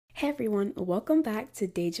Hey everyone, welcome back to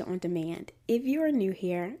Deja on Demand. If you are new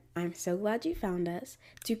here, I'm so glad you found us.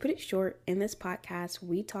 To put it short, in this podcast,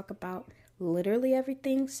 we talk about literally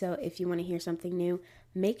everything. So if you want to hear something new,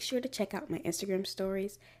 make sure to check out my Instagram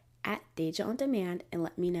stories at Deja on Demand and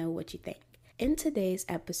let me know what you think. In today's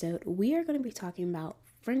episode, we are going to be talking about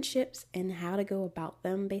friendships and how to go about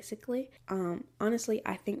them, basically. Honestly,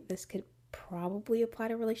 I think this could probably apply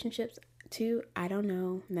to relationships too. I don't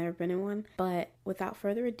know, never been in one. But without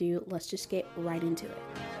further ado, let's just get right into it.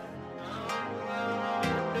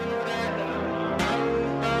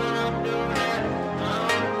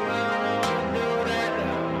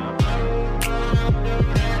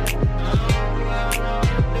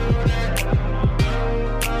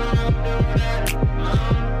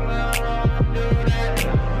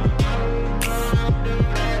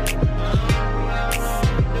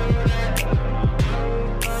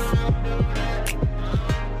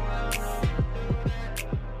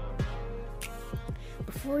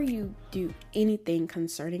 Before you do anything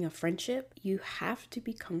concerning a friendship, you have to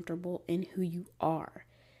be comfortable in who you are.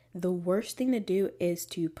 The worst thing to do is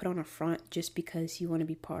to put on a front just because you want to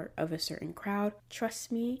be part of a certain crowd.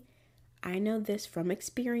 Trust me, I know this from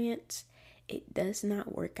experience. It does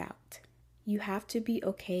not work out. You have to be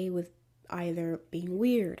okay with either being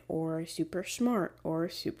weird or super smart or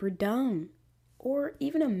super dumb, or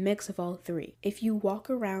even a mix of all three. If you walk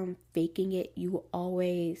around faking it, you will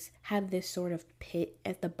always have this sort of pit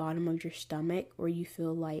at the bottom of your stomach where you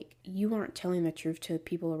feel like you aren't telling the truth to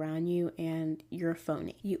people around you and you're a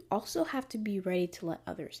phony. You also have to be ready to let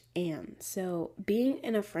others in. So being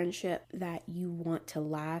in a friendship that you want to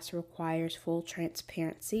last requires full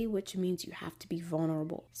transparency, which means you have to be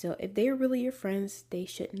vulnerable. So if they're really your friends, they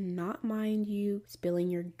should not mind you spilling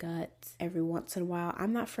your guts every once in a while.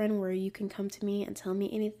 I'm that friend where you can come to me and tell me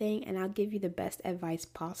anything and I'll give you the best advice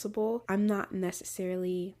possible. I'm not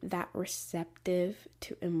necessarily that receptive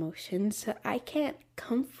to emotions, so I can't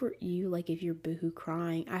comfort you like if you're boohoo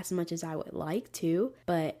crying as much as I would like to,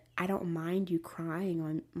 but I don't mind you crying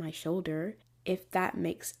on my shoulder. If that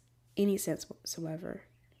makes any sense whatsoever.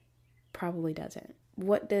 Probably doesn't.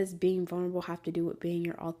 What does being vulnerable have to do with being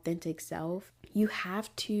your authentic self? You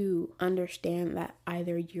have to understand that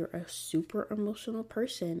either you're a super emotional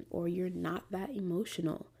person or you're not that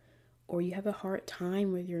emotional, or you have a hard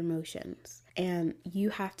time with your emotions. And you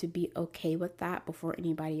have to be okay with that before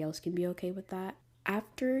anybody else can be okay with that.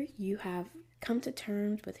 After you have come to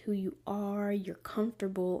terms with who you are, you're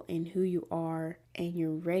comfortable in who you are, and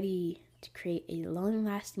you're ready to create a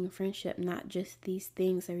long-lasting friendship, not just these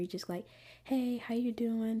things that are just like, hey, how you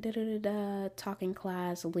doing, da-da-da-da, talk in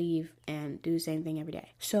class, leave, and do the same thing every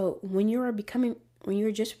day. So when you're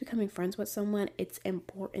just becoming friends with someone, it's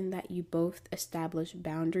important that you both establish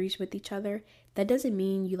boundaries with each other. That doesn't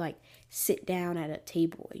mean you like sit down at a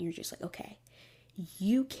table and you're just like, okay,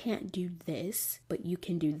 you can't do this, but you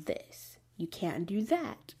can do this. You can't do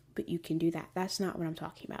that, but you can do that. That's not what I'm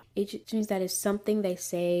talking about. It just means that if something they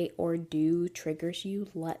say or do triggers you,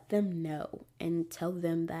 let them know and tell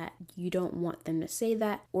them that you don't want them to say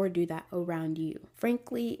that or do that around you.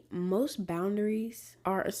 Frankly, most boundaries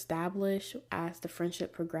are established as the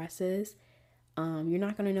friendship progresses. You're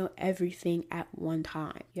not going to know everything at one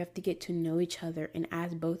time. You have to get to know each other, and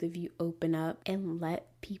as both of you open up and let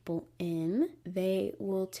people in, they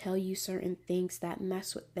will tell you certain things that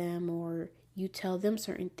mess with them, or you tell them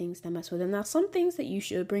certain things that mess with them. Now, some things that you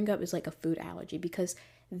should bring up is like a food allergy, because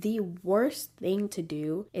the worst thing to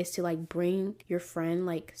do is to like bring your friend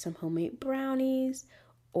like some homemade brownies,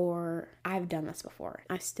 or I've done this before.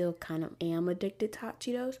 I still kind of am addicted to hot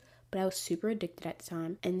Cheetos, but I was super addicted at the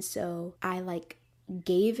time. And so I like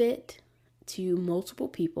gave it to multiple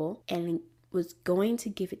people and was going to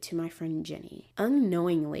give it to my friend Jenny.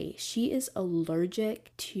 Unknowingly, she is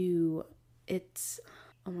allergic to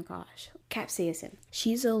capsaicin.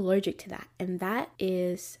 She's allergic to that. And that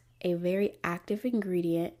is a very active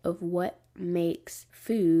ingredient of what makes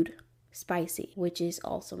food spicy, which is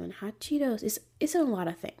also in hot Cheetos. It's in a lot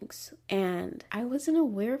of things. And I wasn't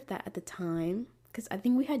aware of that at the time, because I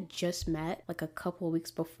think we had just met like a couple of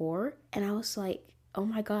weeks before, and I was like, oh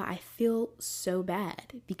my God, I feel so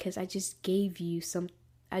bad because I just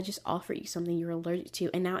offered you something you're allergic to,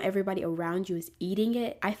 and now everybody around you is eating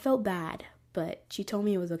it. I felt bad, but she told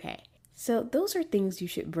me it was okay. So those are things you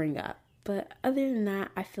should bring up. But other than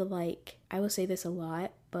that, I feel like, I will say this a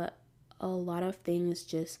lot, but a lot of things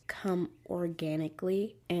just come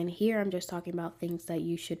organically. And here I'm just talking about things that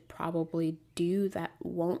you should probably do that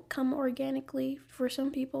won't come organically for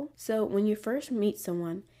some people. So when you first meet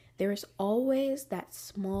someone, there is always that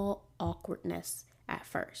small awkwardness at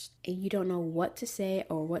first, and you don't know what to say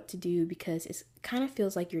or what to do because it kind of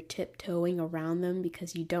feels like you're tiptoeing around them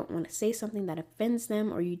because you don't want to say something that offends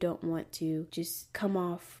them, or you don't want to just come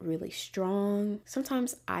off really strong.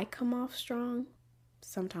 Sometimes I come off strong,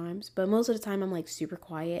 sometimes, but most of the time I'm like super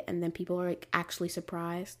quiet, and then people are like actually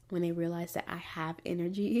surprised when they realize that I have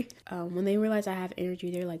energy. When they realize I have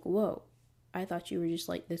energy, they're like, whoa, I thought you were just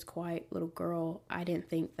like this quiet little girl. I didn't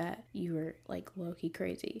think that you were like low-key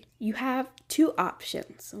crazy. You have two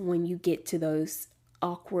options when you get to those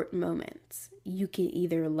awkward moments. You can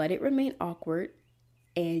either let it remain awkward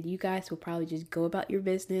and you guys will probably just go about your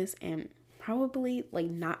business and probably like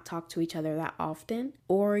not talk to each other that often,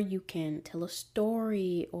 or you can tell a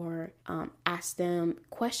story or ask them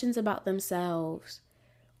questions about themselves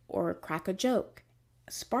or crack a joke.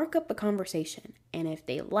 Spark up a conversation, and if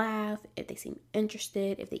they laugh, if they seem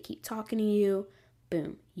interested, if they keep talking to you,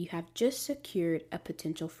 boom, you have just secured a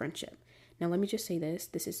potential friendship. Now let me just say this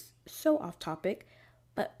is so off topic,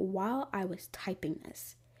 but while I was typing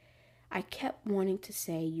this, I kept wanting to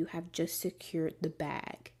say you have just secured the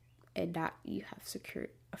bag and not you have secured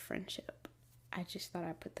a friendship. I just thought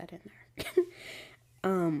I'd put that in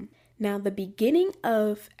there. Now the beginning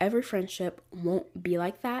of every friendship won't be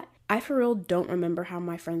like that. I for real don't remember how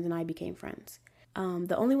my friends and I became friends.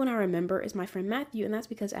 The only one I remember is my friend Matthew, and that's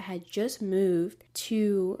because I had just moved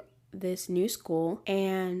to this new school,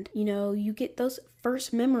 and you know, you get those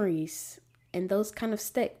first memories and those kind of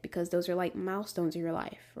stick because those are like milestones of your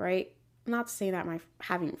life, right? Not to say that my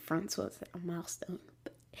having friends was a milestone,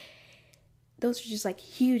 but those are just like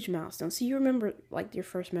huge milestones. So you remember like your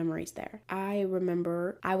first memories there. I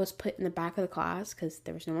remember I was put in the back of the class because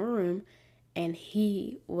there was no more room, and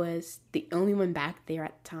he was the only one back there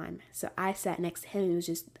at the time. So I sat next to him, and it was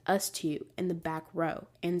just us two in the back row.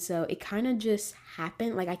 And so it kind of just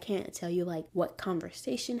happened. Like I can't tell you like what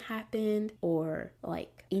conversation happened or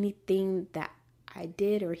like anything that I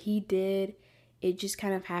did or he did. It just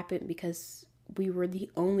kind of happened because we were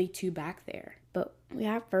the only two back there. But we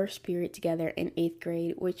had first period together in 8th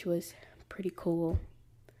grade, which was pretty cool.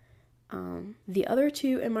 The other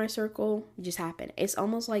two in my circle just happened. It's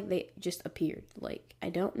almost like they just appeared. Like, I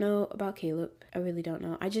don't know about Caleb. I really don't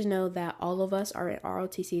know. I just know that all of us are at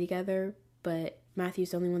ROTC together, but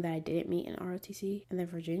Matthew's the only one that I didn't meet in ROTC. And then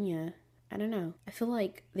Virginia, I don't know. I feel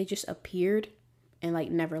like they just appeared and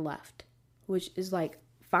like never left, which is like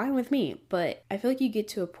fine with me. But I feel like you get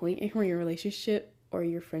to a point in your relationship or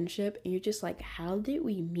your friendship and you're just like, how did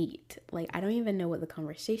we meet? Like, I don't even know what the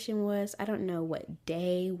conversation was. I don't know what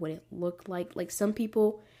day, what it looked like. Like, some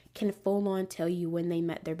people can full on tell you when they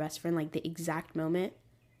met their best friend, like the exact moment.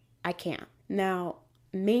 I can't. Now,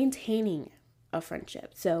 maintaining a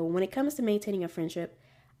friendship. So when it comes to maintaining a friendship,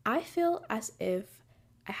 I feel as if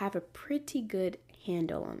I have a pretty good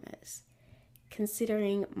handle on this,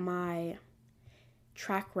 considering my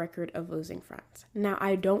track record of losing friends. Now,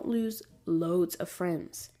 I don't lose loads of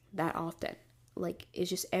friends that often. Like, it's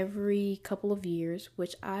just every couple of years,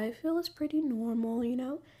 which I feel is pretty normal, you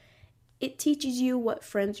know? It teaches you what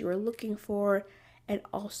friends you are looking for and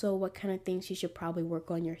also what kind of things you should probably work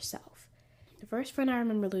on yourself. The first friend I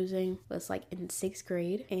remember losing was like in 6th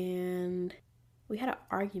grade, and we had an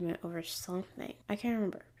argument over something. I can't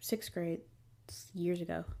remember. 6th grade, years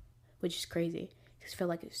ago, which is crazy because I feel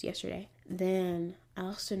like it was yesterday. Then I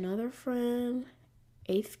lost another friend,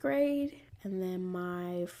 8th grade, and then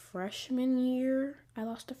my freshman year, I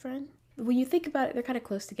lost a friend. When you think about it, they're kind of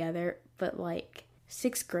close together, but like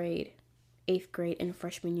 6th grade, 8th grade, and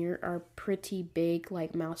freshman year are pretty big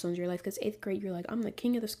like milestones in your life, because 8th grade, you're like, I'm the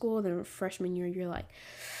king of the school, then freshman year, you're like,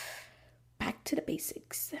 back to the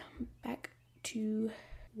basics, back to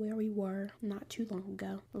where we were not too long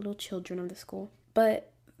ago, little children of the school.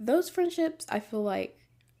 But those friendships, I feel like,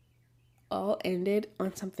 all ended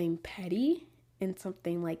on something petty and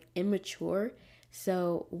something like immature.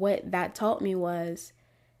 So what that taught me was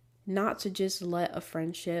not to just let a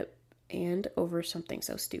friendship end over something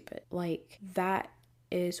so stupid. Like, that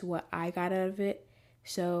is what I got out of it.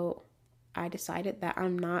 So I decided that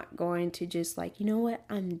I'm not going to just like, you know what,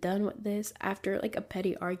 I'm done with this after like a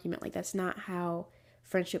petty argument. Like, that's not how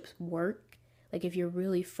friendships work. Like, if you're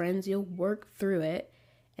really friends, you'll work through it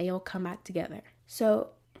and you'll come back together.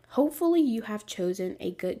 So hopefully you have chosen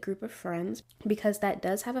a good group of friends, because that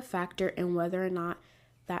does have a factor in whether or not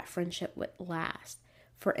that friendship would last.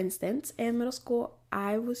 For instance, in middle school,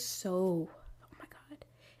 I was so, oh my God,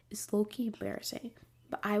 it's low-key embarrassing,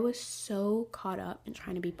 but I was so caught up in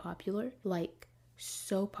trying to be popular, like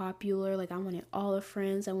so popular. Like, I wanted all the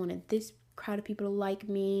friends. I wanted this crowd of people to like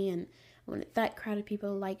me, and I wanted that crowd of people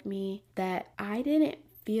to like me, that I didn't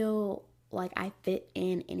feel like I fit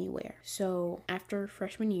in anywhere. So after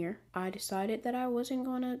freshman year, I decided that I wasn't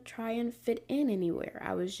gonna try and fit in anywhere.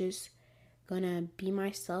 I was just gonna be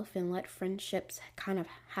myself and let friendships kind of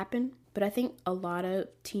happen. But I think a lot of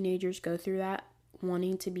teenagers go through that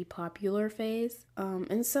wanting to be popular phase.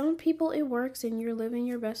 And some people it works and you're living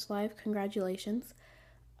your best life. Congratulations.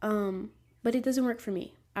 But it doesn't work for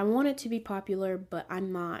me. I want it to be popular, but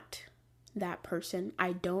I'm not that person.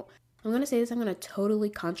 I'm gonna say this, I'm gonna totally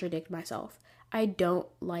contradict myself. I don't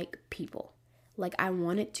like people. Like, I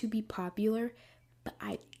want it to be popular, but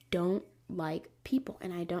I don't like people.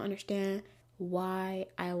 And I don't understand why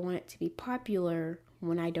I want it to be popular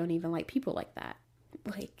when I don't even like people like that.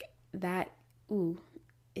 Like, that,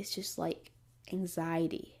 it's just like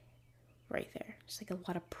anxiety right there. Just like a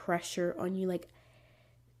lot of pressure on you, like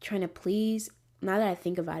trying to please. Now that I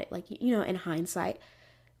think about it, like, in hindsight,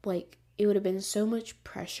 like, it would have been so much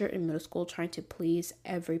pressure in middle school trying to please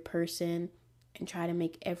every person and try to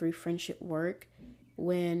make every friendship work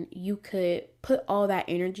when you could put all that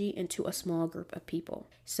energy into a small group of people.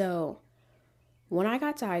 So when I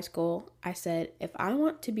got to high school, I said, if I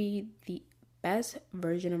want to be the best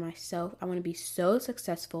version of myself, I want to be so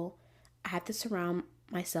successful, I have to surround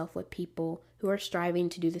myself with people who are striving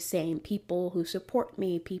to do the same, people who support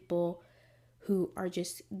me, people who are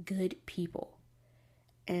just good people.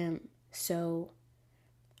 And so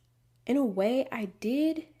in a way, I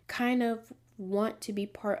did kind of want to be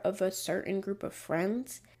part of a certain group of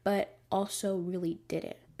friends, but also really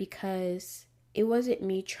didn't, because it wasn't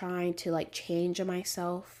me trying to like change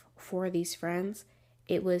myself for these friends.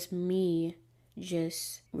 It was me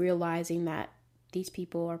just realizing that these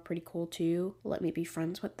people are pretty cool too. Let me be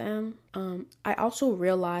friends with them. I also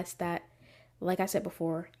realized that, like I said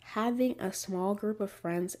before, having a small group of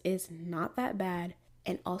friends is not that bad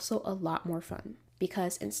and also a lot more fun,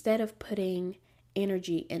 because instead of putting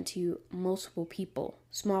energy into multiple people,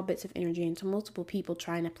 small bits of energy into multiple people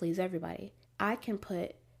trying to please everybody, I can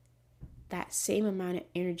put that same amount of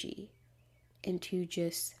energy into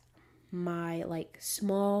just my like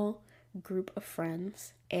small group of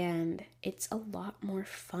friends, and it's a lot more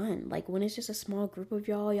fun. Like, when it's just a small group of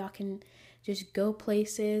y'all can just go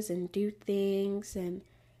places and do things, and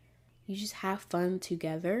you just have fun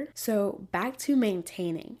together. So back to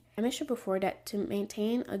maintaining. I mentioned before that to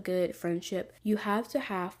maintain a good friendship, you have to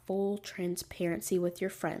have full transparency with your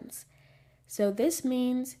friends. So this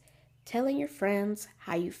means telling your friends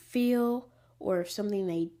how you feel, or if something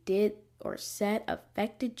they did or said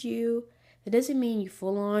affected you. That doesn't mean you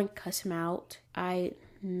full on cuss them out. I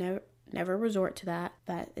never resort to that.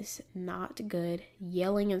 That is not good.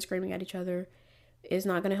 Yelling and screaming at each other is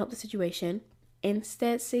not going to help the situation.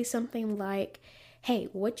 Instead, say something like, hey,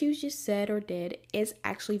 what you just said or did is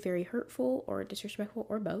actually very hurtful or disrespectful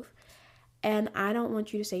or both. And I don't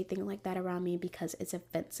want you to say things like that around me because it's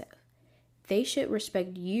offensive. They should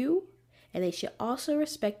respect you, and they should also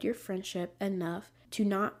respect your friendship enough to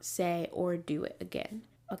not say or do it again.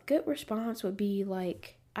 A good response would be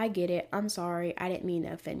like, I get it, I'm sorry, I didn't mean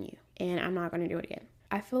to offend you, and I'm not going to do it again.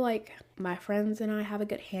 I feel like my friends and I have a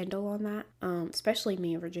good handle on that, especially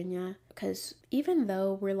me and Virginia, because even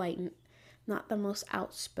though we're like not the most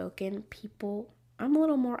outspoken people, I'm a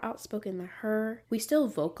little more outspoken than her. We still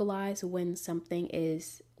vocalize when something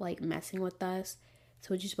is like messing with us.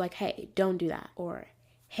 So it's just like, hey, don't do that. Or,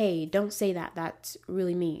 hey, don't say that. That's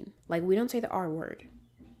really mean. Like, we don't say the R word.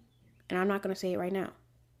 And I'm not going to say it right now.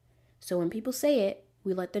 So when people say it,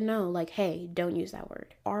 we let them know, like, hey, don't use that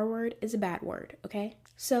word. R word is a bad word, okay?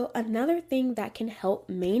 So another thing that can help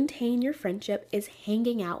maintain your friendship is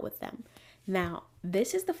hanging out with them. Now,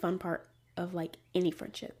 this is the fun part of like any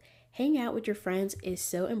friendship. Hanging out with your friends is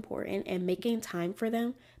so important, and making time for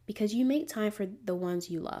them, because you make time for the ones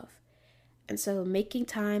you love. And so making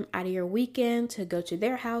time out of your weekend to go to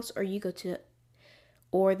their house,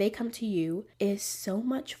 or they come to you, is so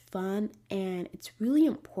much fun, and it's really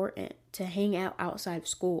important to hang out outside of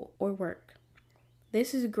school or work.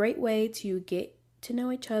 This is a great way to get to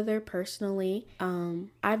know each other personally.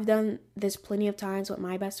 I've done this plenty of times with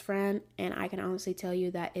my best friend, and I can honestly tell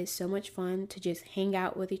you that it's so much fun to just hang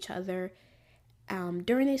out with each other.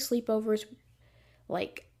 During these sleepovers,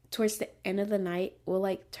 like towards the end of the night, we'll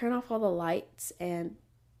like turn off all the lights, and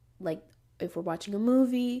like if we're watching a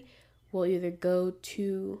movie, we'll either go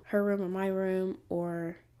to her room or my room,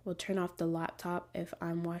 or we'll turn off the laptop if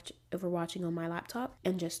we're watching on my laptop,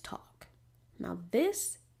 and just talk. Now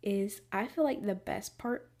this is, I feel like, the best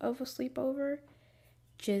part of a sleepover.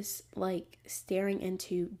 Just like staring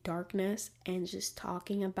into darkness and just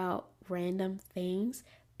talking about random things,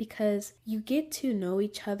 because you get to know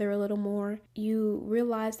each other a little more. You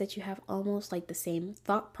realize that you have almost like the same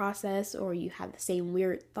thought process, or you have the same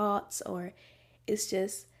weird thoughts, or it's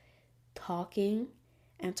just talking.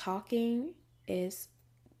 And talking is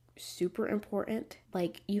super important.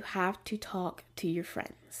 Like, you have to talk to your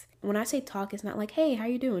friends. When I say talk, it's not like, hey, how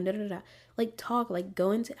you doing? Da, da, da. Like, talk, like go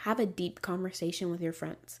into, have a deep conversation with your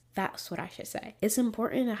friends. That's what I should say. It's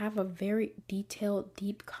important to have a very detailed,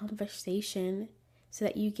 deep conversation so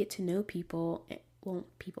that you get to know people. Well,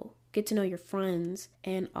 people get to know your friends.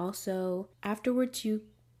 And also afterwards, you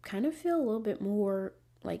kind of feel a little bit more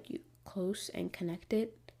like you close and connected,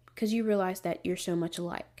 because you realize that you're so much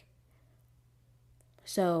alike.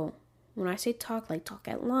 So when I say talk, like talk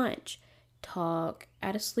at lunch, talk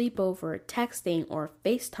at a sleepover, texting or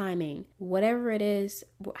FaceTiming, whatever it is,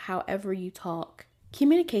 however you talk.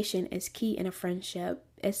 Communication is key in a friendship,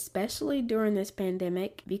 especially during this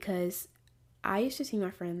pandemic, because I used to see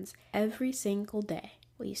my friends every single day.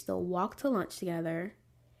 We used to walk to lunch together,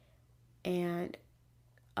 and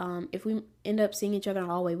if we end up seeing each other in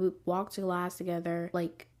the hallway, we walk to class together.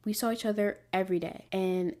 Like, we saw each other every day.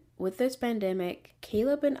 And with this pandemic,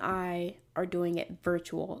 Caleb and I are doing it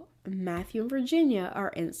virtual. Matthew and Virginia are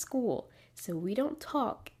in school, so we don't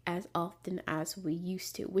talk as often as we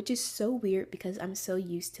used to, which is so weird because I'm so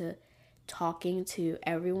used to talking to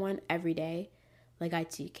everyone every day. Like, I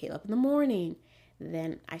see Caleb in the morning,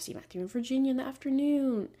 then I see Matthew and Virginia in the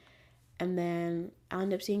afternoon, and then I'll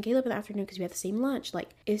end up seeing Caleb in the afternoon because we have the same lunch. Like,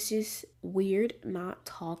 it's just weird not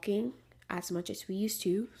talking as much as we used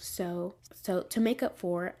to. So to make up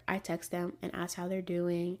for it, I text them and ask how they're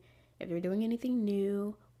doing, if they're doing anything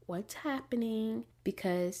new, what's happening,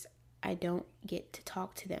 because I don't get to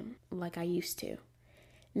talk to them like I used to.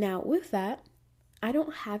 Now, with that, I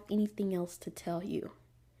don't have anything else to tell you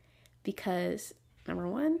because, number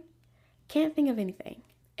one, can't think of anything.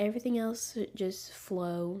 Everything else just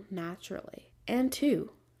flow naturally. And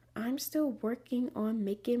two, I'm still working on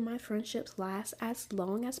making my friendships last as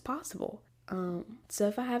long as possible. So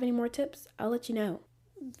if I have any more tips, I'll let you know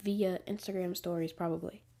via Instagram stories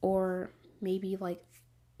probably. Or maybe like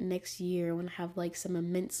next year when I have like some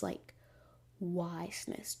immense like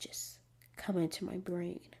wiseness just come into my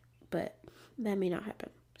brain. But that may not happen.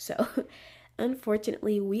 So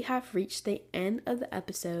unfortunately, we have reached the end of the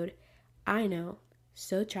episode. I know,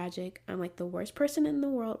 so tragic. I'm like the worst person in the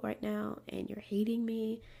world right now, and you're hating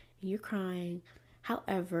me and you're crying.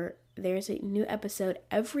 However, there's a new episode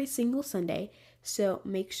every single Sunday, so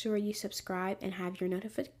make sure you subscribe and have your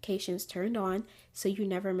notifications turned on so you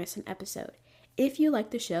never miss an episode. If you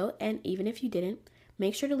like the show, and even if you didn't,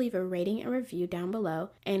 make sure to leave a rating and review down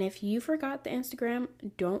below. And if you forgot the Instagram,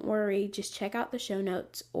 don't worry, just check out the show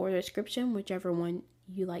notes or the description, whichever one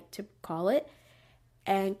you like to call it,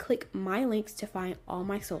 and click my links to find all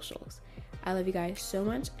my socials. I love you guys so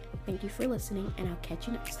much. Thank you for listening, and I'll catch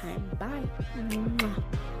you next time. Bye. Mwah.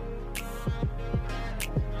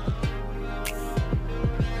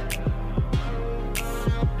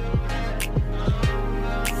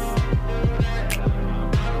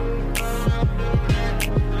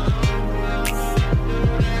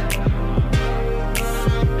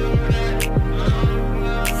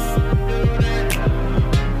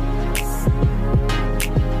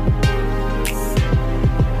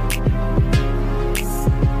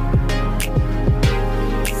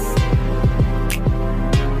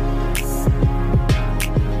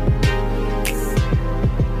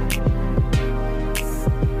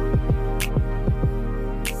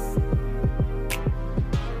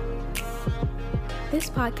 This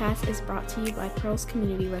podcast is brought to you by Pearls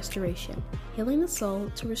Community Restoration, healing the soul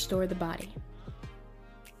to restore the body.